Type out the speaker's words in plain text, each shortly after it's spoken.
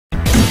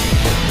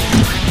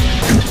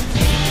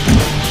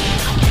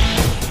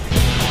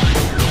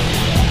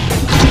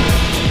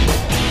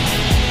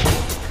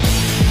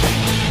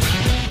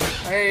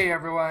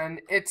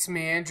it's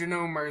me, Andrew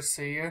No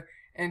Mercy.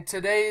 In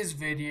today's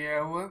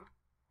video,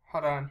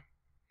 hold on.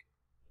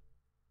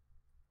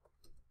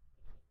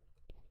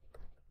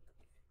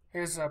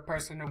 Here's a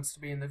person who wants to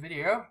be in the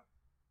video.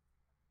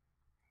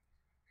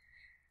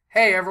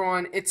 Hey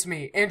everyone, it's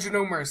me, Andrew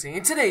No Mercy.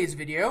 In today's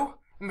video,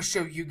 I'm gonna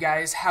show you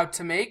guys how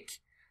to make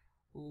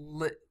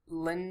Helen.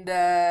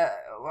 I'm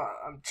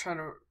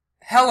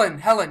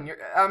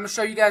gonna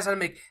show you guys how to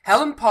make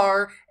Helen,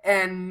 Parr,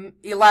 and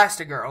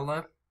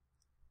Elastigirl.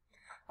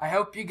 I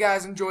hope you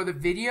guys enjoy the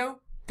video.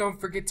 Don't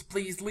forget to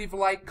please leave a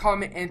like,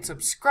 comment, and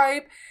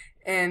subscribe.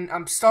 And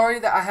I'm sorry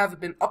that I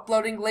haven't been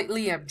uploading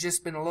lately. I've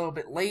just been a little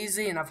bit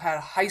lazy, and I've had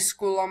high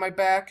school on my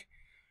back.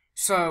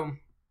 So,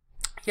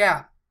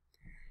 yeah.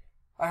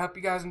 I hope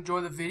you guys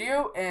enjoy the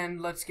video, and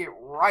let's get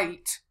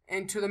right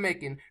into the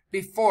making.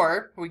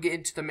 Before we get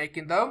into the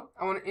making, though,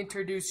 I want to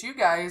introduce you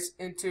guys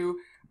into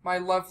my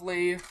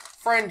lovely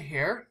friend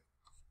here.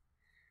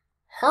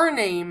 Her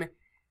name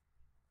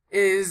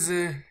is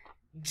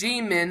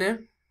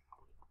Gmin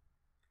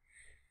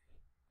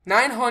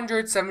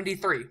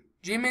 973.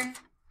 Gmin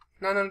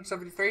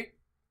 973.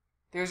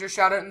 There's your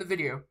shout out in the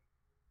video.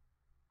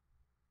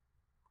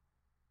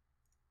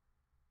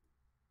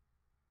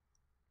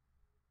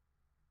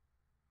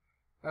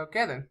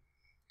 Okay then.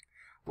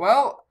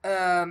 Well,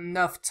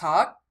 enough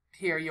talk.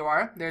 Here you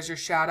are. There's your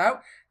shout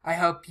out. I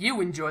hope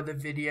you enjoyed the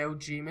video,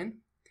 Jamin.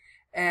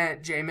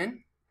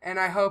 And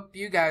I hope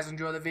you guys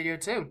enjoy the video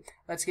too.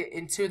 Let's get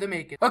into the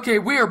making. Okay,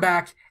 we are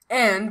back,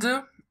 and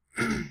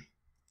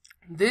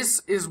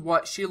this is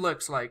what she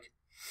looks like.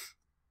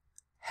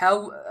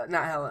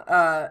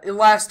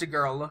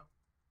 Elastigirl.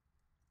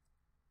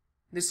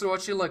 This is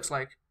what she looks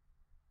like.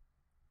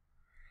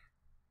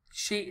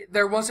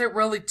 There wasn't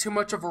really too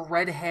much of a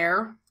red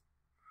hair,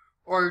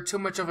 or too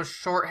much of a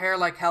short hair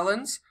like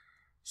Helen's,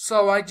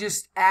 so I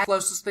just added the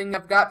closest thing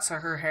I've got to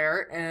her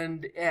hair,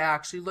 and it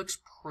actually looks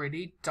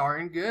pretty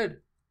darn good,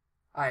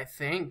 I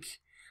think.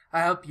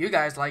 I hope you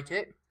guys like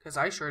it, because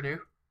I sure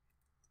do.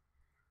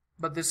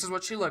 But this is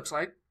what she looks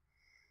like.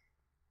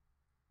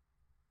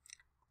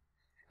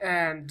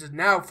 And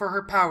now for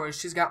her powers,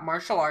 she's got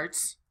martial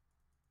arts.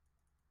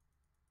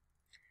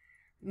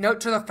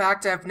 Note to the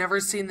fact I've never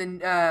seen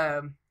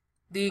the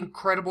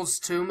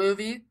Incredibles 2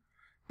 movie,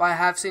 but I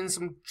have seen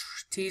some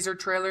teaser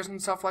trailers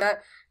and stuff like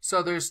that.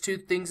 So there's two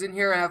things in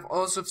here. I have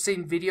also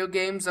seen video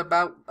games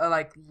about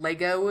like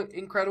Lego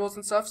Incredibles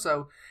and stuff.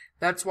 So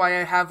that's why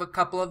I have a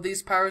couple of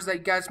these powers that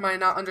you guys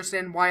might not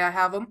understand why I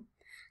have them.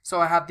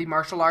 So I have the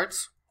martial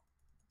arts.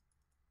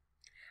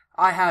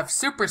 I have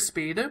super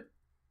speed.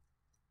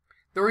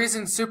 The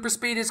reason super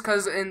speed is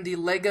because in the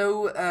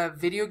Lego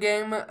video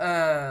game,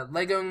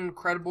 Lego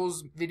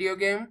Incredibles video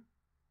game,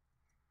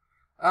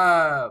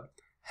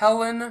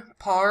 Helen,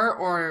 Parr,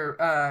 or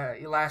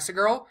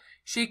Elastigirl,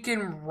 she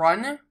can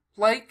run,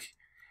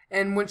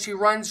 and when she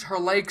runs, her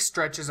leg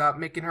stretches up,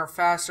 making her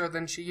faster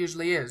than she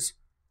usually is.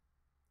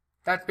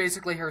 That's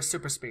basically her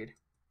super speed.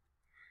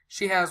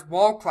 She has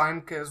wall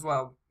climb, because,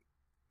 well,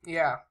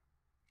 yeah,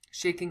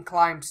 she can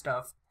climb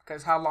stuff,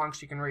 because how long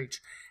she can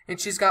reach. And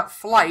she's got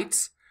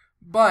flight,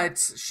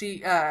 but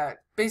she,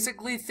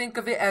 basically think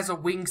of it as a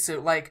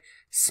wingsuit, like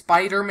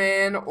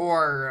Spider-Man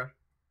or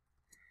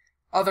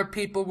other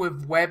people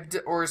with webbed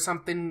or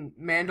something,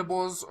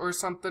 mandibles or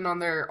something on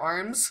their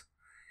arms.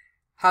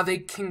 How they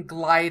can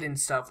glide and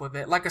stuff with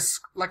it, like a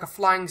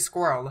flying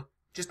squirrel.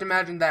 Just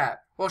imagine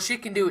that. Well, she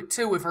can do it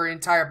too with her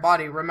entire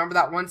body. Remember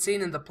that one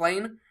scene in the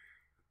plane?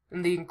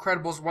 In the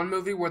Incredibles 1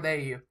 movie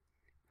where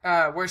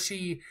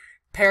she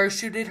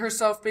parachuted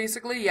herself,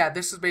 basically? Yeah,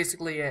 this is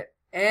basically it.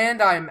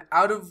 And I'm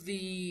out of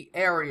the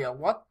area.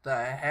 What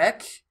the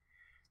heck?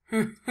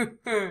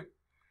 Okay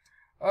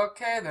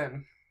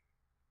then.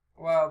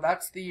 Well,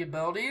 that's the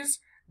abilities.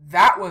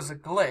 That was a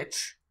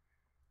glitch.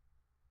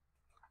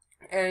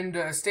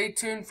 And stay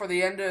tuned for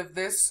the end of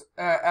this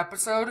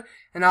episode.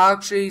 And I'll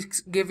actually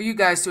give you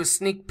guys a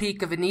sneak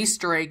peek of an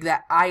Easter egg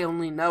that I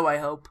only know, I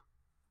hope.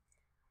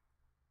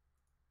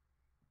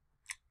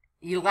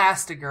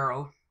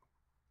 Elastigirl.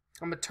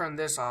 I'm going to turn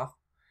this off.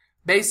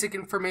 Basic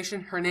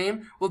information, her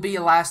name will be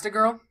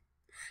Elastigirl.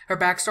 Her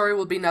backstory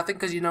will be nothing,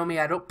 because you know me,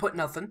 I don't put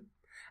nothing.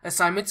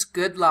 Assignments,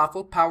 good,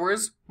 lawful.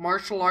 Powers,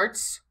 martial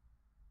arts,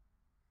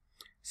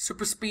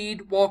 super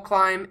speed, wall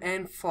climb,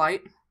 and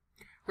flight.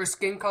 Her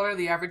skin color,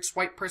 the average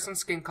white person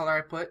skin color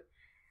I put.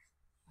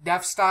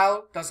 Death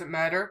style, doesn't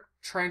matter.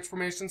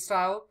 Transformation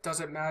style,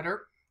 doesn't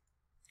matter.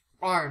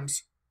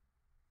 Arms.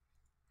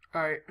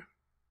 Alright.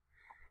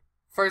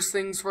 First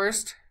things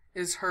first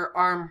is her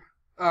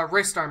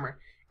wrist armor.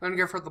 You're going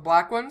to give her the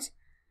black ones,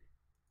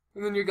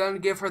 and then you're going to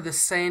give her the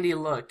sandy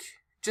look.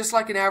 Just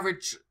like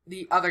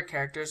the other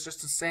characters,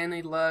 just a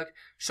sandy look.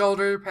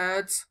 Shoulder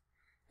pads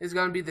is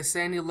going to be the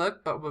sandy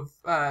look, but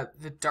with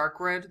the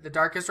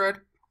darkest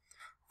red.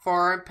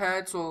 Forearm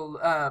pads will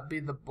be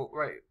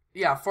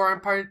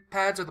forearm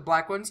pads are the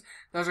black ones.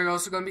 Those are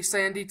also going to be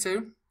sandy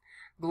too.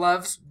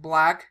 Gloves,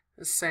 black,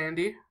 is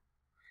sandy.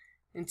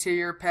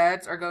 Interior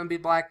pads are going to be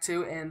black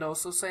too, and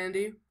also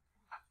sandy.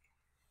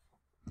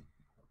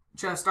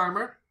 Chest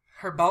armor.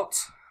 Her belt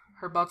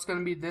Her belt's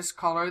gonna be this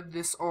color,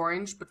 this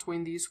orange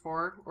between these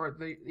four, or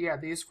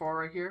these four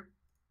right here.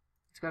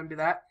 It's gonna be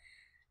that.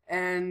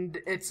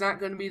 And it's not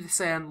gonna be the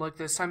sand look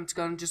this time, it's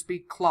gonna just be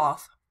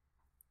cloth.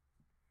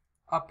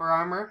 Upper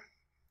armor.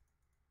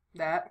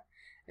 That.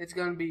 It's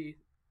gonna be,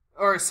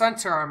 or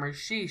center armor,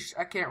 sheesh,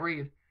 I can't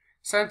read.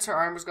 Center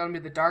armor is gonna be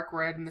the dark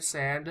red in the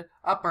sand.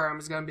 Upper armor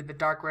is gonna be the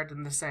dark red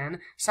in the sand.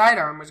 Side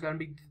armor is gonna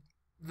be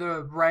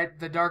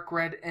the dark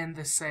red in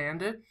the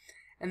sand.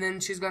 And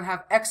then she's going to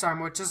have X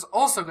armor, which is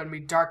also going to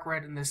be dark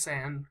red in the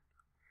sand.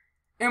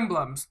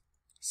 Emblems.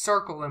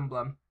 Circle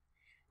emblem.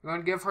 You're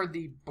going to give her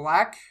the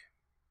black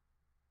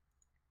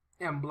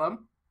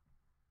emblem.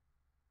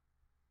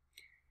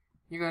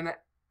 You're going to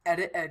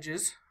edit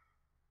edges.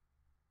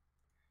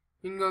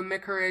 You can go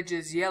make her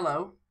edges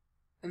yellow.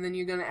 And then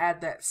you're going to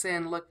add that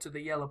sand look to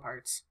the yellow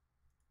parts.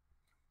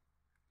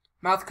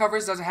 Mouth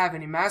covers doesn't have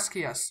any mask.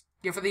 Yes.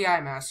 Give her the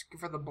eye mask.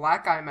 Give her the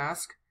black eye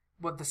mask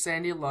with the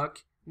sandy look.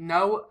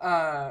 No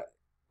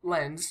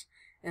lens,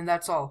 and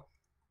that's all.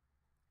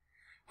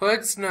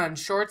 Hoods, none.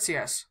 Shorts,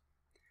 yes.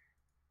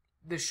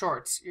 The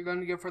shorts. You're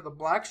going to give her the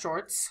black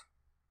shorts,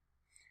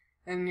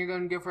 and you're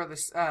going to give her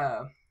this,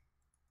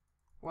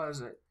 what is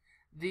it?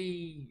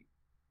 The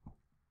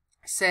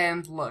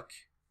sand look.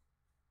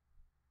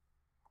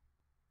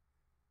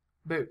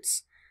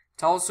 Boots.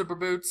 Tall super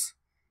boots,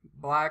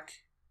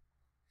 black,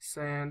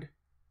 sand,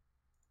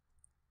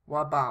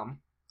 wabam.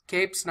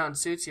 Capes, none.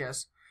 Suits,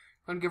 yes.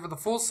 I'm going to give her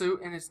the full suit,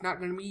 and it's not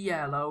going to be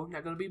yellow,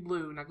 not going to be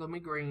blue, not going to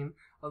be green,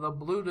 although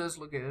blue does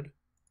look good.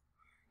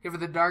 Give her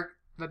the dark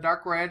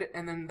red,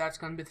 and then that's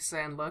going to be the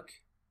sand look.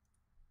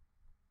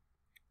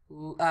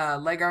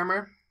 Leg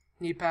armor,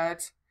 knee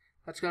pads,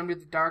 that's going to be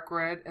the dark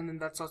red, and then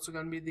that's also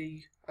going to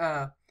be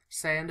the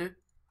sand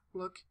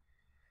look.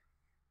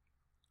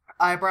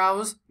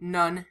 Eyebrows,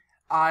 none.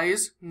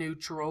 Eyes,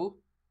 neutral.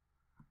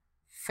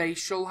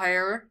 Facial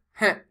hair,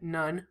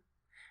 none.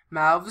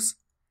 Mouths,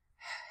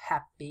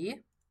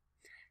 happy.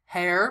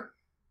 Hair,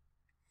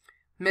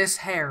 Miss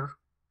Hair.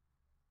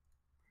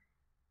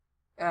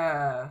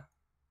 No,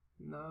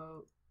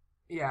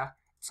 yeah,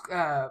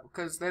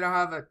 because they don't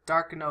have a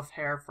dark enough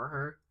hair for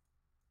her.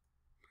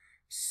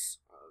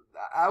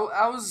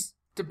 I was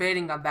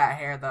debating on that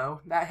hair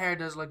though. That hair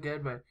does look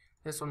good, but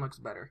this one looks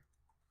better.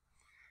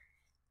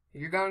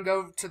 You're gonna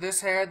go to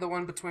this hair, the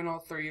one between all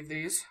three of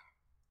these.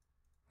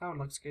 That one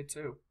looks good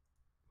too.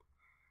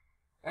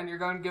 And you're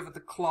gonna give it the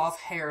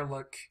cloth hair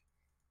look.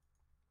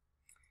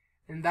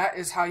 And that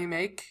is how you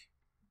make.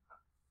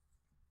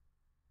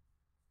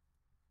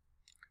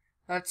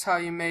 That's how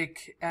you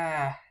make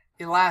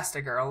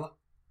Elastigirl.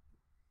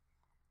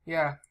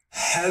 Yeah.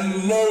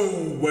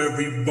 Hello,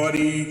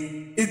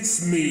 everybody.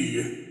 It's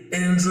me,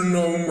 Andrew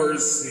No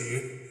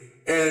Mercy.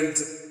 And,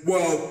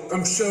 well,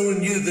 I'm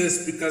showing you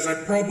this because I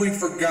probably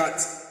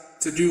forgot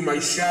to do my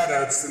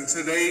shoutouts in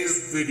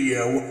today's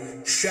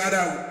video. Shout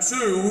out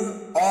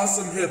to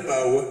Awesome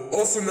Hippo,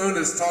 also known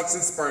as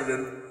Toxic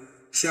Spartan.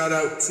 Shout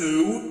out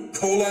to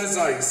Cold as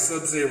Ice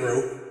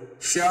Sub-Zero.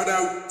 Shout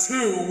out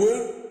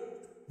to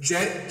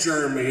Jet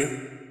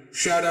Jeremy.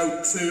 Shout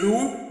out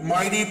to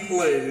Mighty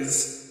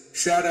Plays.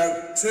 Shout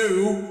out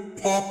to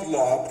Pop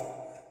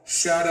Lop.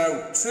 Shout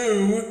out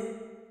to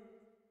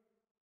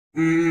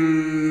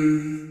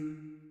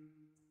who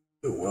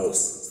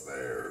else is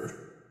there?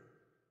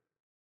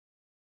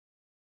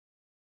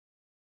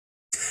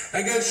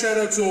 I guess shout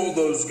out to all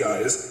those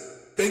guys.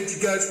 Thank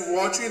you guys for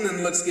watching,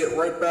 and let's get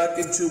right back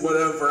into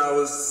whatever I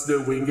was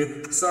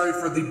doing. Sorry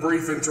for the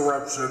brief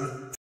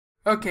interruption.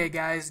 Okay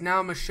guys, now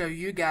I'm going to show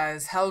you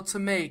guys how to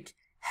make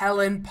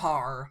Helen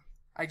Parr.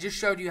 I just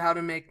showed you how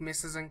to make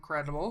Mrs.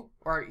 Incredible,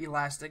 or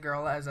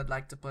Elastigirl as I'd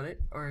like to put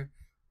it, or,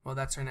 well,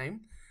 that's her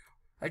name.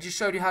 I just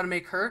showed you how to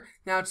make her.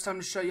 Now it's time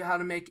to show you how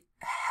to make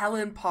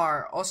Helen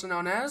Parr, also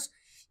known as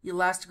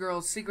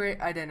Elastigirl's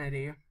secret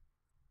identity.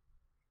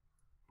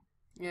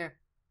 Yeah,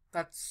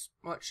 that's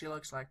what she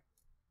looks like.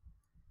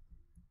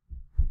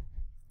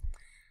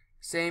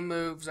 Same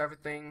moves,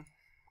 everything.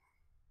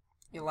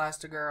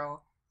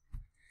 Elastigirl.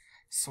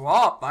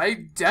 Swap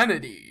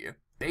identity.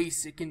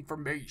 Basic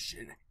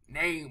information.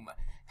 Name.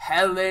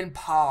 Helen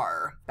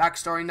Parr.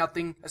 Backstory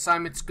nothing.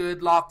 Assignments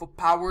good. Lawful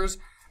powers.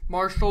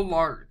 Martial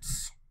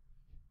arts.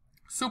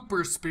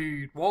 Super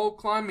speed. Wall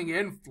climbing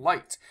and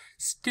flight.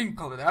 Skin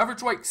color. The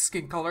average white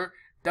skin color.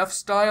 Death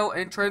style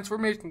and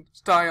transformation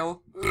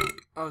style.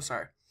 Oh,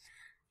 sorry.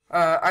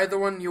 Either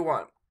one you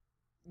want.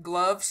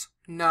 Gloves.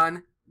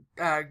 None.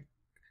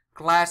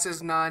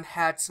 Glasses, none.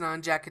 Hats,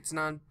 none. Jackets,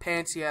 none.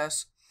 Pants,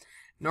 yes.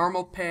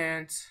 Normal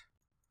pants.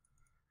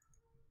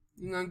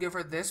 You're going to give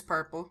her this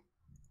purple.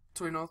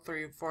 Between all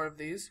three or four of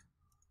these.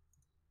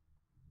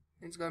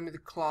 It's going to be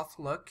the cloth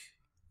look.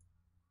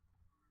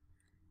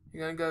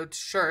 You're going to go to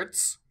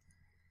shirts.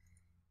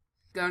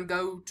 You're going to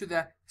go to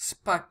the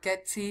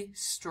spaghetti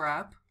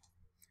strap.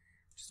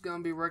 Which is going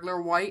to be regular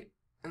white.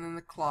 And then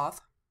the cloth.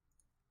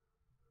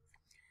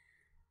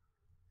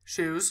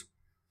 Shoes.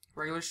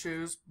 Regular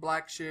shoes,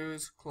 black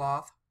shoes,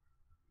 cloth.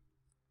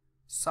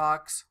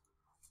 Socks,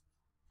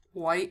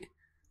 white,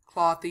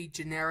 clothy,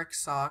 generic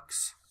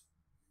socks.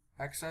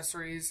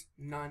 Accessories,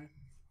 none.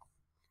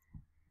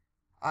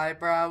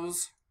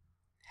 Eyebrows,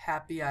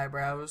 happy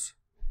eyebrows.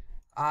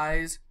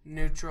 Eyes,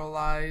 neutral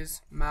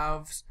eyes.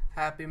 Mouths,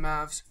 happy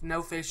mouths.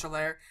 No facial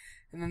hair.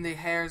 And then the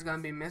hair is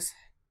gonna be Miss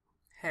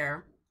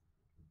Hair.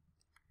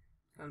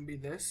 Gonna be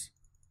this.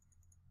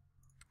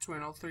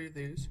 Between all three of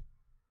these.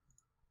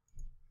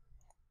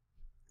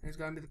 It's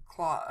gonna be the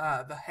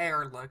cloth, the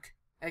hair look,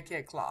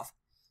 aka cloth.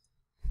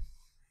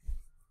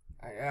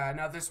 I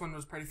know this one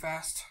was pretty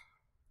fast.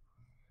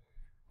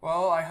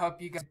 Well, I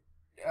hope you got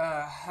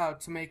how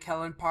to make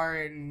Helen, Parr,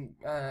 and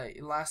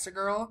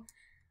Elastigirl.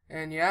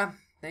 And yeah,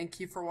 thank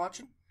you for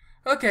watching.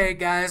 Okay,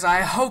 guys,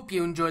 I hope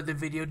you enjoyed the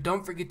video.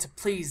 Don't forget to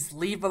please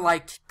leave a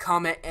like,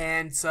 comment,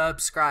 and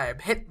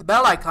subscribe. Hit the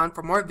bell icon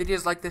for more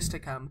videos like this to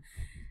come.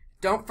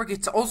 Don't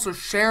forget to also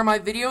share my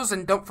videos,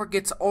 and don't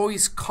forget to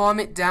always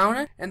comment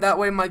down, and that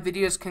way my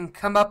videos can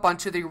come up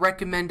onto the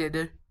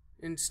recommended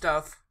and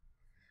stuff.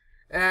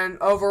 And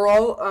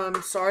overall,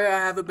 I'm sorry I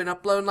haven't been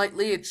uploading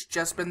lately. It's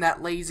just been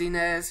that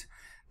laziness,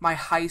 my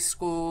high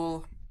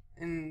school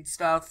and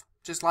stuff.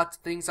 Just lots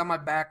of things on my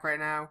back right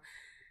now.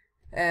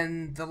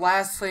 And the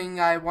last thing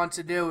I want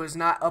to do is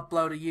not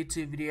upload a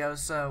YouTube video,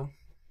 so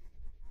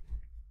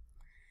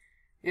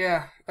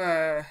yeah,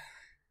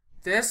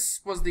 this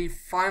was the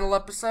final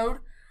episode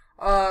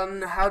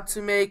on how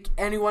to make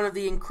any one of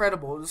the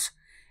Incredibles.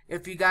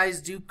 If you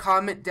guys do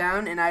comment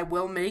down, and I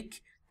will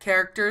make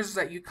characters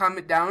that you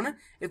comment down.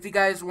 If you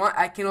guys want,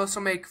 I can also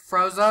make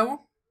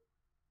Frozone,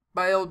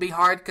 but it'll be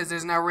hard because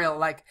there's no real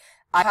like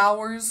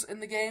powers in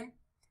the game.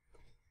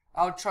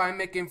 I'll try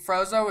making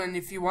Frozone, and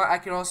if you want, I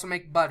can also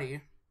make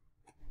Buddy.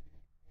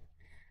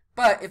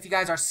 But if you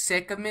guys are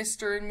sick of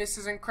Mr. and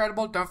Mrs.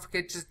 Incredible, don't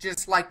forget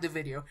just like the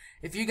video.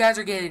 If you guys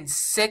are getting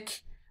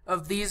sick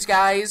of these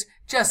guys,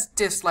 just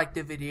dislike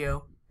the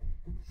video.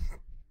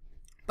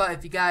 But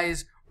if you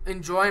guys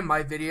enjoy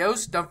my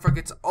videos, don't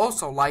forget to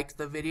also like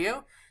the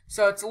video.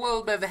 So it's a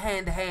little bit of a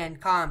hand-to-hand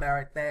combat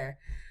right there.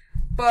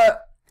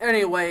 But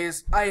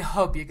anyways, I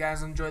hope you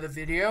guys enjoy the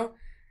video.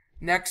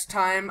 Next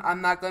time, I'm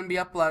not going to be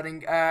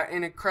uploading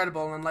an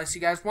Incredible unless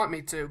you guys want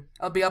me to.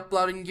 I'll be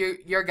uploading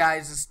your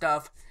guys'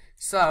 stuff.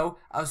 So,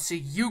 I'll see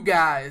you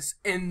guys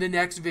in the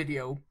next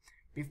video.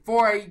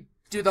 Before I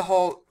do the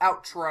whole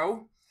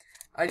outro,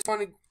 I just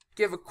want to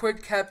give a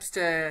quick caps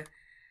to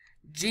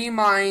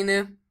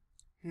G-Mine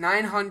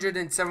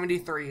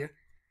 973.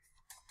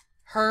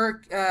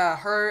 Her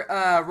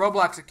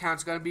Roblox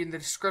account's going to be in the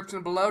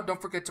description below.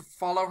 Don't forget to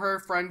follow her,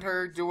 friend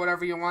her, do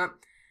whatever you want.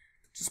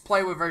 Just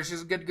play with her.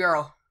 She's a good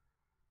girl.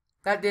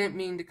 That didn't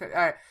mean to cut.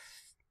 Alright.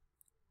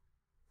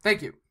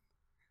 Thank you.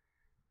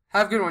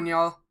 Have a good one,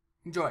 y'all.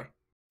 Enjoy.